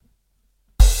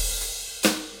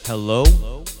Hello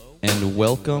and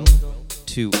welcome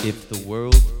to If the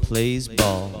World Plays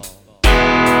Ball.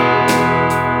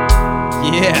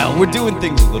 Yeah, we're doing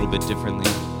things a little bit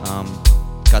differently.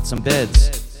 Got some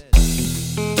beds.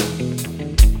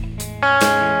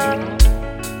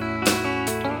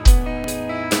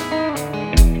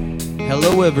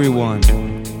 Hello everyone,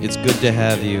 it's good to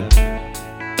have you.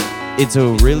 It's a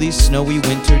really snowy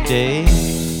winter day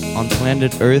on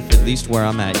planet Earth, at least where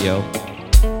I'm at, yo.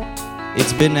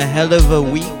 It's been a hell of a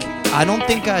week. I don't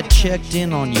think I checked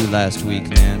in on you last week,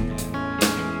 man.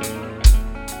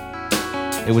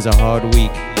 It was a hard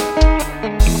week.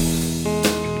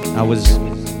 I was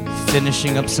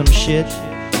finishing up some shit,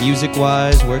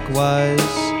 music-wise, work-wise.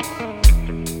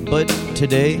 But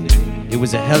today, it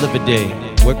was a hell of a day,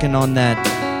 working on that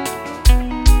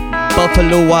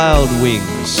Buffalo Wild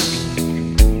Wings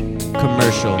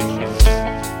commercial.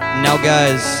 Now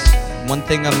guys, one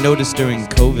thing I've noticed during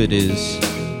COVID is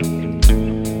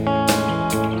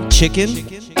chicken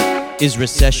is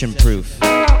recession proof.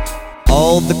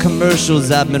 All the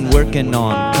commercials I've been working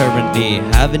on currently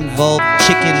have involved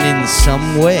chicken in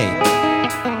some way.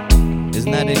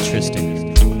 Isn't that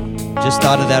interesting? Just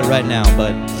thought of that right now,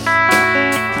 but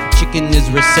chicken is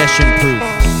recession proof.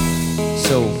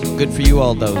 So good for you,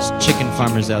 all those chicken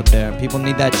farmers out there. People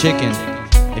need that chicken.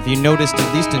 If you noticed,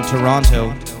 at least in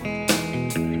Toronto,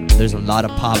 there's a lot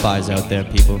of Popeyes out there,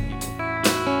 people.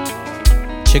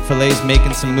 Chick-fil-A's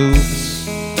making some moves.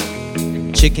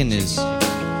 Chicken is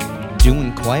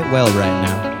doing quite well right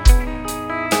now.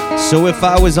 So if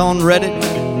I was on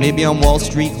Reddit, maybe on Wall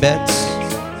Street Bets,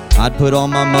 I'd put all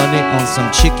my money on some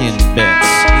chicken bets.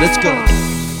 Let's go.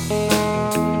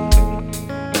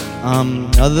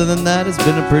 Other than that, it's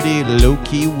been a pretty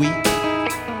low-key week.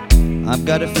 I've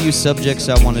got a few subjects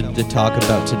I wanted to talk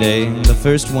about today. The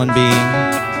first one being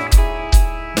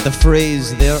the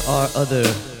phrase, there are other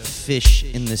fish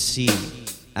in the sea,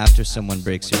 after someone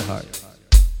breaks your heart.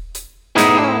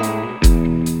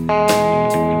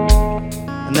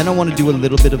 And then I want to do a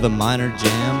little bit of a minor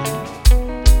jam.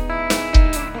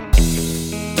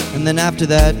 And then after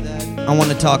that, I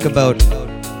want to talk about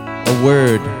a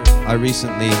word I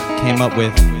recently came up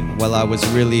with while I was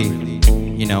really,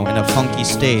 in a funky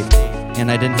state. And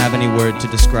I didn't have any word to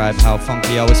describe how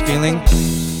funky I was feeling.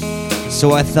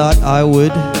 So I thought I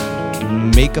would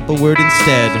make up a word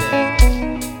instead.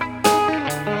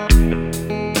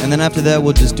 And then after that,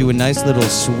 we'll just do a nice little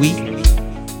sweet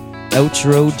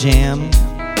outro jam.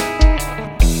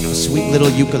 A sweet little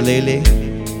ukulele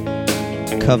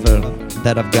cover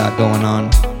that I've got going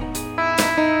on.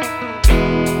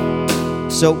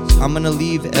 So I'm gonna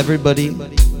leave everybody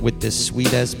with this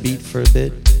sweet ass beat for a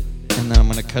bit, and then I'm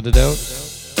gonna cut it out.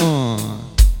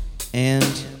 And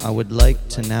I would like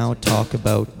to now talk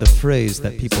about the phrase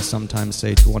that people sometimes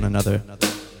say to one another.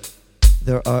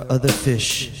 There are other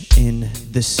fish in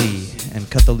the sea. And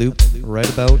cut the loop right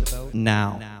about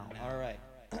now. All right.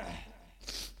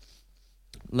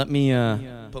 Let me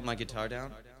put my guitar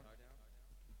down.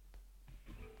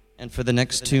 And for the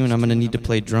next tune, I'm going to need to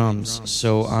play drums.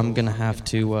 So I'm going to have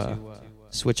to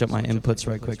switch up my inputs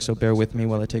right quick. So bear with me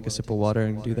while I take a sip of water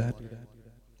and do that.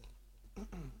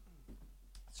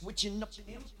 Switching up the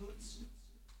inputs.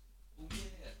 Oh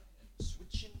yeah.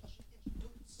 Switching up the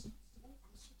inputs. Oh,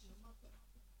 I'm switching them up.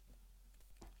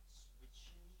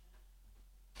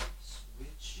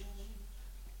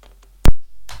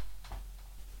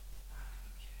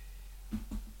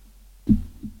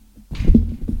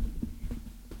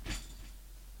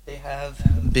 They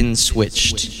have been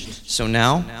switched. So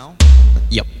now,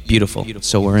 yep, beautiful.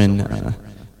 So we're in,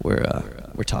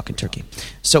 we're talking turkey.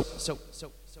 So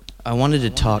I wanted to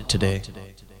talk today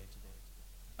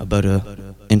about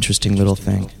a interesting little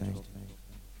thing.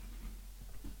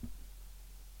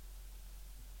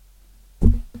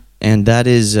 And that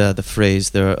is the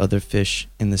phrase, there are other fish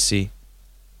in the sea.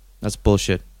 That's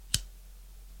bullshit.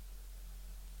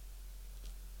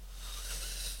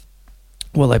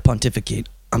 While I pontificate,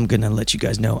 I'm going to let you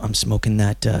guys know I'm smoking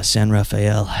that San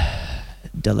Rafael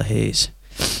de la Haze.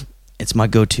 It's my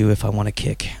go-to if I want to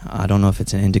kick. I don't know if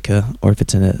it's an indica or if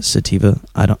it's a sativa.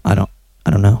 I don't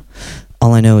know.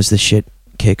 All I know is this shit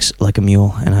kicks like a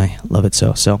mule, and I love it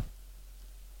so. So,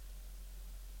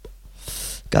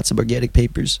 got some organic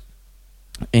papers.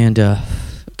 And,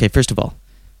 okay, first of all,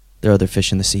 there are other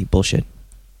fish in the sea. Bullshit.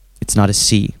 It's not a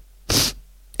sea.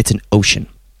 It's an ocean.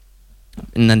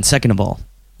 And then second of all,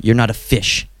 you're not a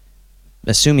fish.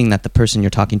 Assuming that the person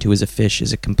you're talking to is a fish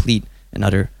is a complete and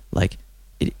utter,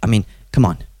 come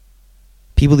on.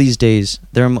 People these days,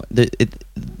 they're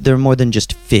more than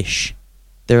just fish.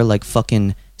 They're like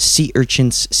fucking sea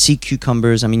urchins, sea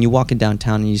cucumbers. I mean, you're walking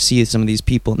downtown and you see some of these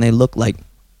people, and they look like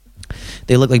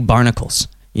barnacles.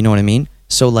 You know what I mean?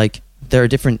 So like there are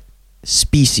different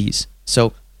species.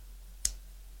 So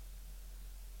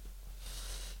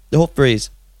the whole phrase,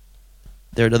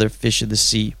 "There are other fish of the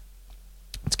sea,"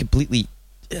 it's completely,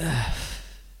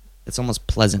 it's almost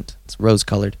pleasant. It's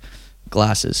rose-colored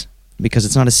glasses because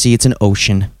it's not a sea, it's an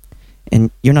ocean.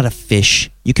 And you're not a fish.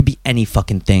 You could be any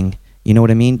fucking thing. You know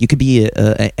what I mean? You could be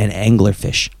an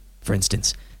anglerfish, for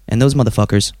instance. And those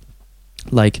motherfuckers,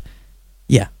 like,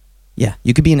 yeah,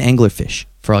 you could be an anglerfish,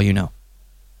 for all you know.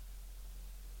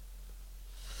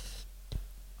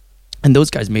 And those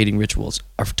guys' mating rituals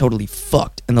are totally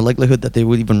fucked. And the likelihood that they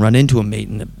would even run into a mate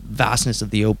in the vastness of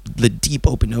the deep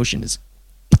open ocean is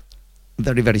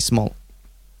very, very small.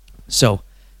 So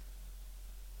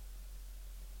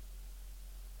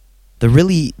they're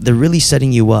really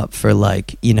setting you up for,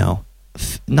 like, you know,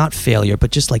 not failure,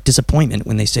 but just like disappointment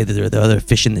when they say that there are the other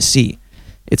fish in the sea.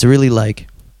 It's really like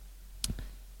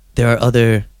there are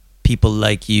other people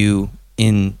like you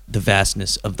in the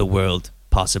vastness of the world,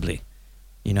 possibly.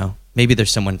 You know, maybe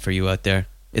there's someone for you out there.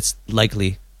 It's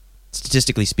likely,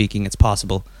 statistically speaking, it's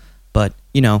possible. But,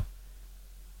 you know,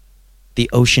 the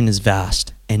ocean is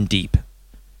vast and deep.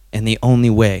 And the only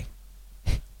way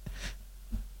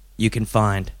you can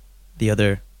find the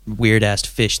other weird-ass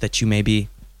fish that you may be,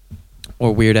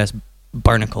 or weird-ass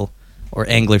barnacle, or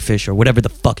anglerfish, or whatever the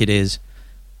fuck it is.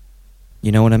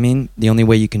 You know what I mean? The only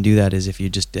way you can do that is if you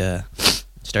just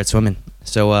start swimming.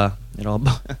 So, it all...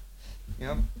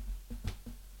 Yep.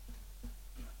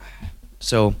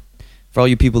 So, for all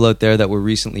you people out there that were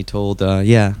recently told,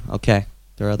 yeah, okay,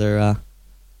 there are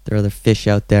other fish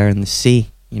out there in the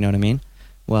sea, you know what I mean?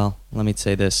 Well, let me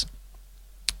say this.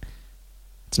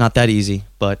 It's not that easy,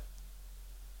 but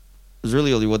there's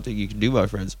really only one thing you can do, my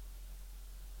friends.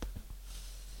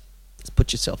 Just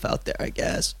put yourself out there, I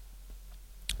guess.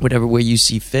 Whatever way you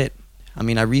see fit. I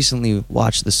mean, I recently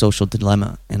watched The Social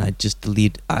Dilemma, and I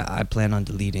plan on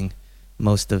deleting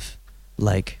most of,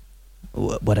 like,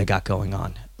 what I got going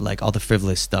on. Like, all the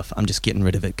frivolous stuff, I'm just getting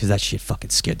rid of it, because that shit fucking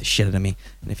scared the shit out of me.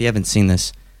 And if you haven't seen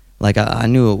this, like, I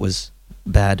knew it was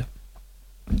bad,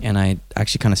 and I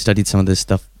actually kind of studied some of this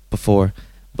stuff before,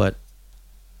 but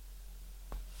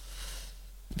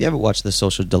if you haven't watched The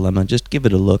Social Dilemma, just give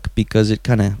it a look, because it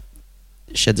kind of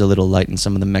sheds a little light in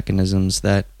some of the mechanisms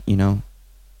that, you know,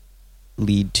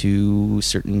 lead to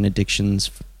certain addictions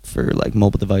for like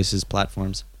mobile devices,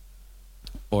 platforms,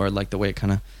 or like the way it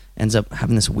kind of ends up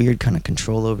having this weird kind of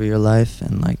control over your life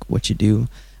and like what you do,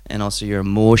 and also your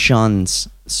emotions.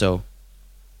 So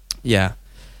yeah,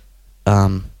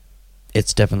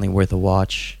 it's definitely worth a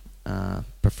watch,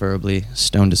 preferably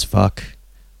stoned as fuck.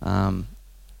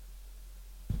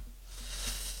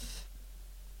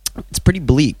 It's pretty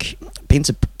bleak. Paints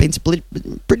a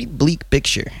pretty bleak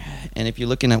picture. And if you're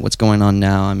looking at what's going on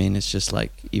now, I mean, it's just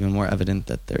like even more evident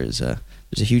that there's a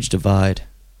huge divide.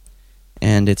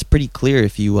 And it's pretty clear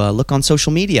if you look on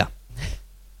social media.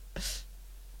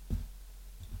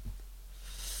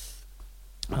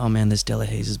 Oh man, this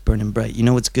Delahaze is burning bright. You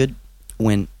know what's good?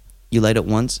 When you light it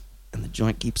once and the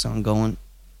joint keeps on going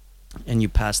and you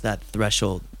pass that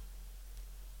threshold.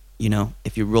 You know,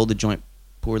 if you roll the joint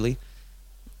poorly,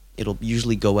 it'll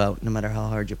usually go out no matter how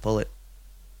hard you pull it.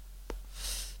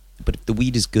 But if the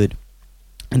weed is good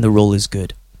and the roll is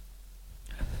good,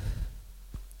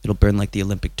 it'll burn like the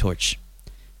Olympic torch.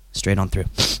 Straight on through.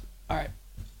 Alright.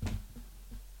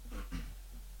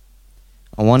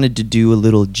 I wanted to do a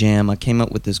little jam. I came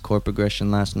up with this chord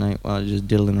progression last night while I was just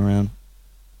diddling around.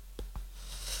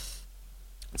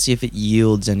 Let's see if it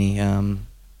yields any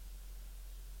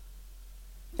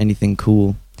anything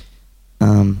cool.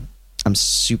 I'm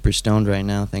super stoned right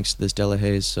now thanks to this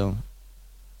Delahaze, so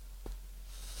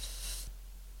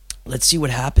let's see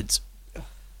what happens.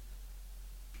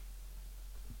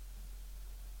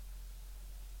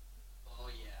 Oh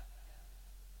yeah.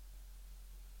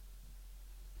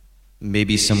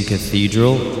 Maybe some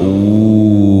cathedral?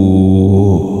 Ooh,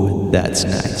 that's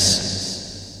nice.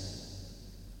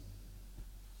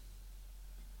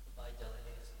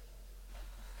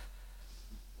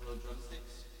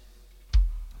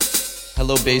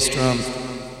 Hello, bass drum.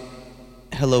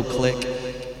 Hello, click.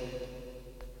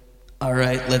 All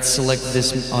right, let's select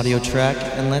this audio track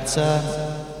and let's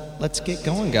get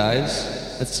going,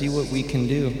 guys. Let's see what we can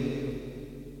do.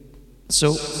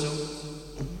 So,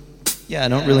 yeah, I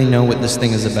don't really know what this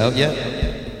thing is about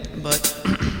yet, but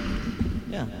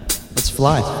yeah, let's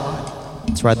fly.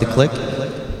 Let's ride the click.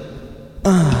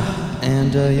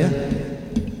 And yeah,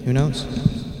 who knows?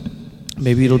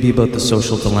 Maybe it'll be about the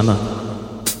social dilemma.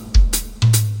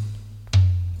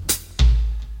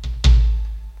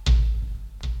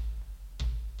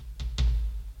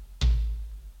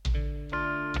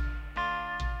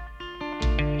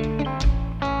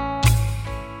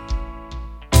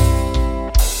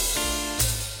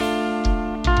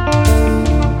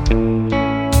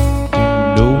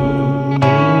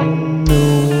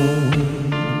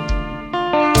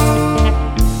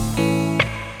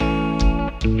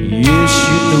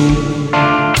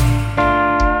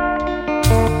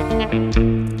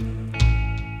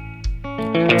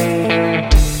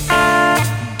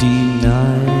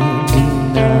 Deny,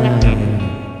 deny.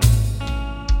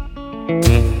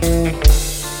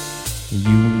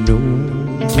 You know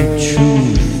the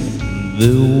truth,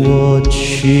 they're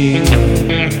watching.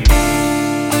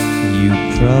 You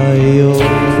cry or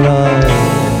cry.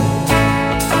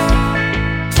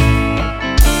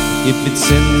 If it's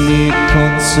any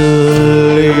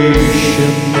consolation,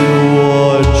 they're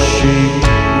watching.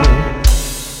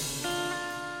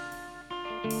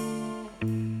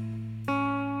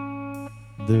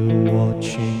 They're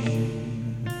watching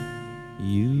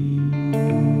you.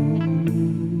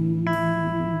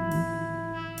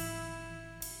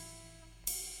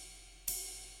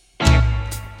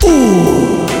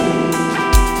 Ooh.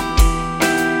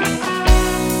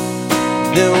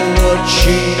 They're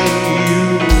watching you.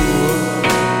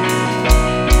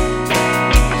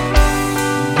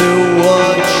 They're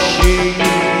watching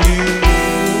you.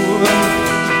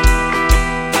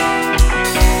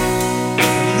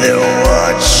 They're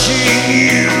watching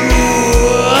you.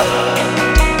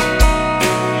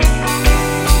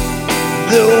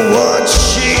 They're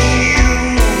watching you.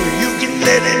 You can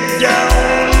let it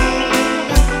down.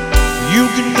 You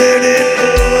can let it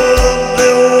up.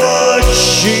 They're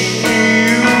watching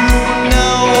you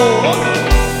now.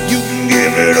 You can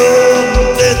give it up.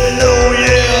 Let them know,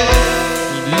 yeah.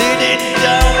 Let it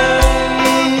down.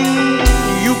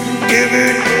 You can give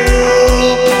it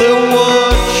up. They're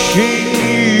watching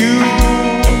you.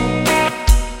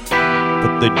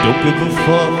 But they don't give a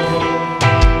fuck.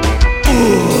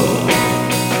 Ooh.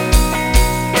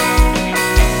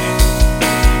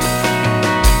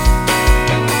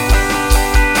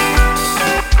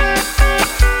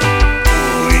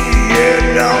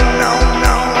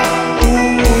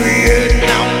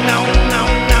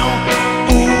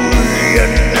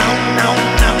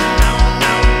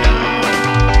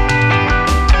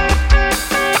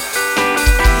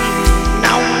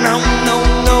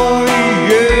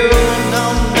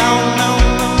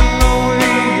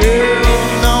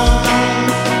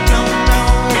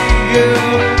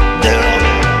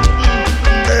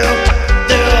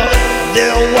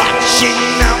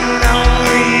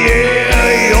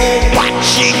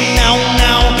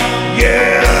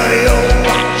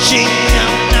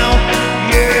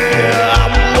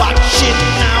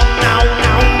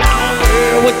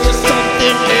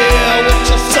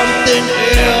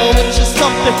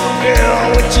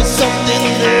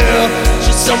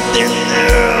 Something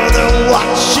there, they're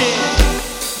watching.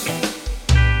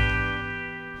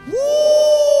 Woo!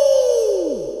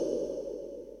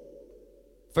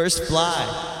 First fly.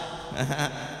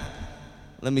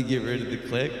 Let me get rid of the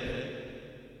click.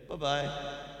 Bye-bye.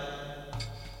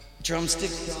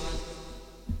 Drumstick gone.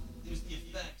 Here's the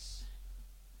effects.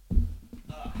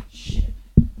 Oh, shit.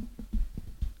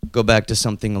 Go back to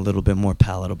something a little bit more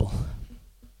palatable.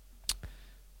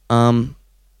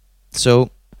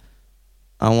 So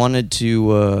I wanted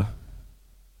to,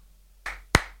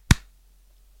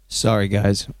 sorry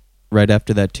guys, right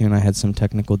after that tune I had some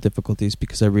technical difficulties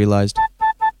because I realized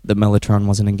the Mellotron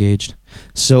wasn't engaged.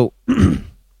 So,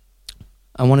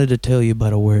 I wanted to tell you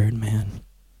about a word, man.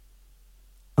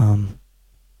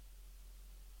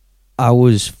 I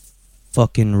was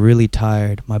fucking really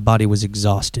tired. My body was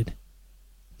exhausted.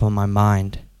 But my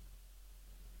mind,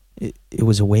 it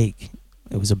was awake.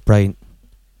 It was a bright,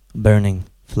 burning,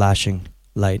 flashing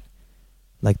light,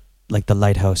 like the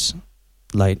lighthouse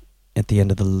light at the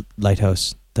end of the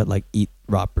lighthouse that like eat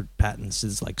Robert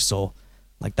Pattinson's like soul.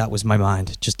 Like that was my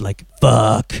mind, just like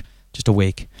fuck, just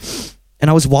awake. And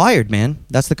I was wired, man.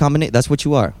 That's the combination. That's what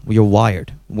you are. You're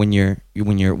wired when your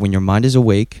mind is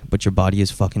awake, but your body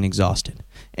is fucking exhausted.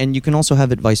 And you can also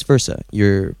have it vice versa.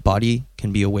 Your body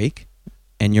can be awake,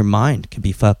 and your mind can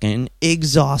be fucking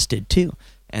exhausted too.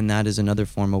 And that is another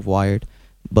form of wired.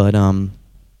 But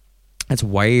that's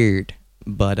weird.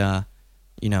 But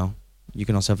you know, you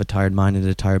can also have a tired mind and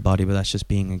a tired body, but that's just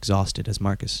being exhausted, as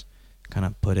Marcus kind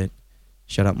of put it.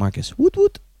 Shout out Marcus. Woot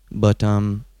woot. But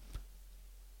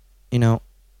you know,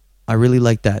 I really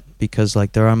like that because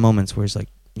like there are moments where it's like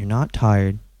you're not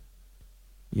tired,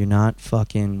 you're not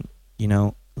fucking, you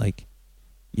know, like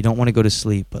you don't want to go to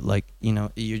sleep, but like, you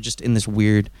know, you're just in this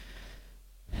weird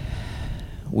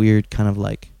kind of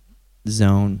like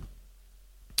zone.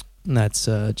 And that's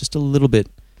just a little bit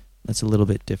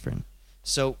different.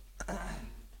 So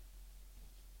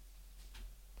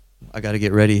I got to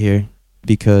get ready here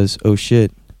because oh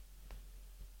shit.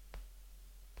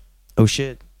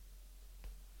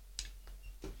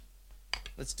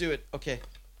 Let's do it. Okay.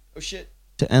 Oh shit.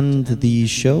 To end the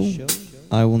show,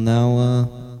 I will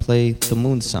now play The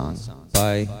Moon Song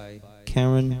by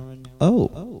Karen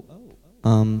O.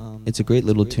 It's a great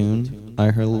little tune. I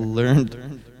learned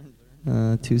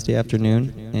Tuesday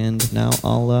afternoon, and now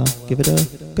I'll give it a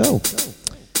go.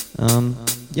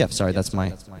 Yeah, sorry, that's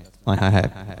my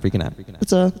hi-hat freaking out.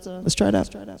 Let's try it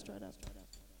out.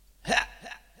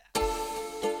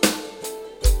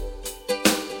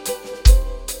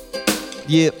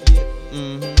 Yep.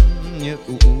 Yep.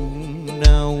 Ooh,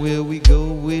 now where we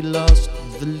go, we lost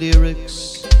the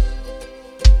lyrics.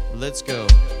 Let's go.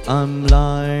 I'm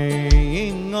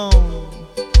lying on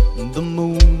the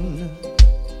moon,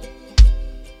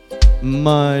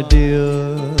 my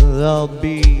dear, I'll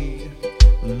be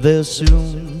there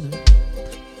soon.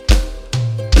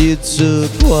 It's a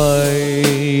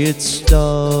quiet,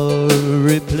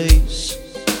 starry place,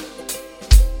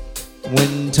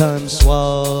 when time's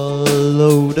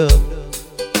swallowed up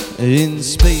in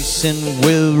space, and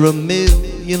we're a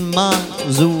million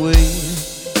miles away.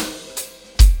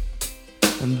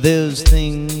 And there's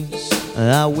things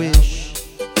I wish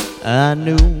I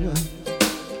knew.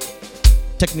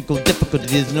 Technical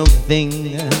difficulty is no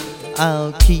thing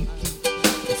I'll keep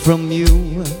from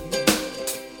you.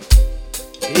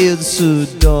 It's a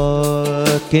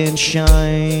dark and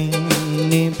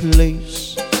shiny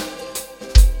place,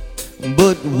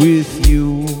 but with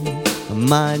you,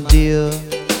 my dear,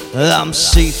 I'm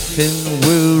safe, and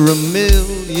we're a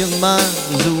million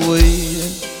miles away.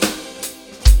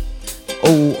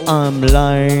 Oh, I'm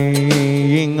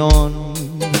lying on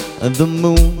the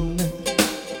moon.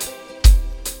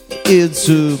 It's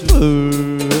a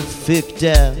perfect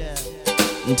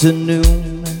afternoon.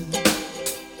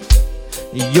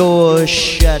 Your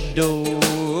shadow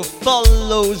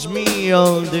follows me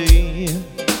all day.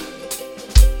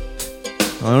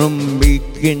 I'm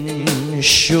making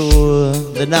sure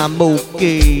that I'm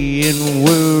okay, and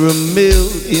we're a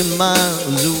million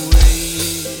miles away.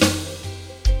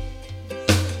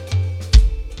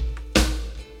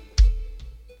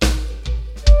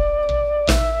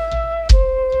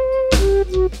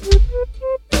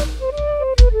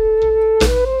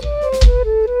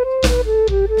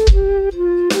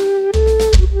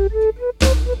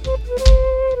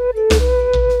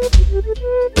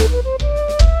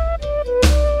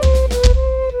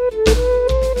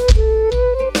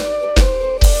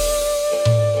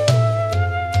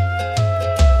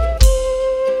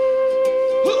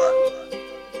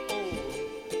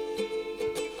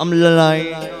 I'm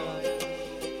lying.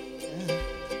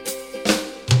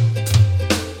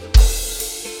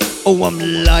 Oh, I'm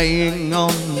lying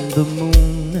on the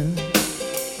moon.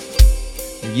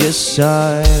 Yes,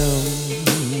 I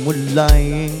am. We're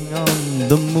lying on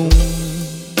the moon.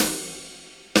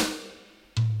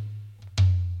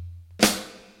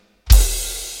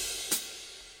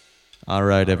 All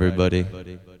right, everybody.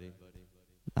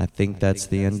 I think that's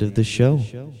the end of the show.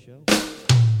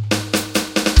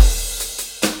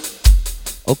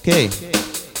 Okay,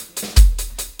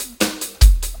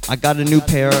 I got a new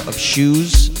pair of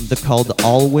shoes. They're called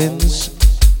Allwins.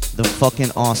 They're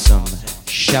fucking awesome.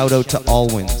 Shout out to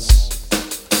Allwins.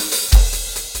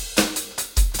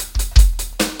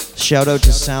 Shout out to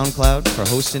SoundCloud for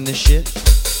hosting this shit.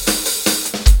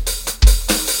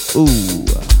 Ooh,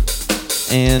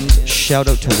 and shout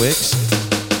out to Wix.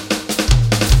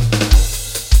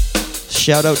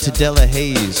 Shout out to Della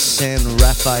Hayes, San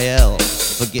Rafael,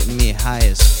 for getting me high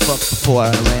as fuck before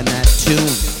I ran that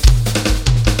tune.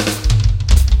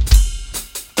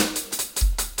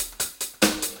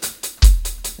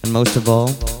 And most of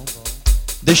all,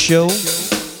 this show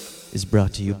is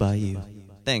brought to you by you.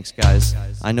 Thanks, guys.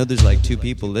 I know there's like 2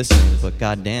 people listening, but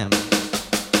goddamn,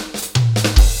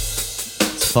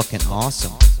 it's fucking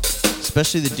awesome.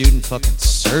 Especially the dude in fucking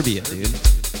Serbia, dude.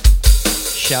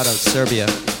 Shout out Serbia.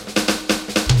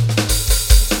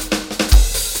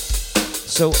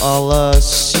 So I'll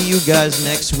see you guys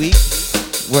next week.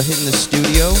 We're hitting the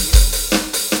studio.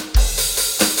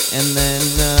 And then,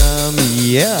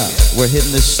 yeah, we're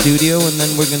hitting the studio, and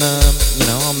then we're gonna,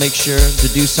 I'll make sure to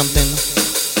do something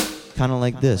kind of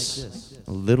like this.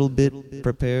 A little bit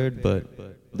prepared, but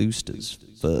loose as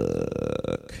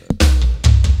fuck.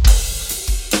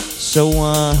 So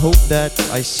hope that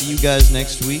I see you guys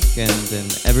next week, and in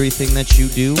everything that you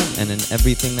do, and in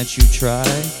everything that you try,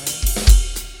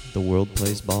 the world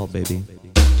plays ball, baby.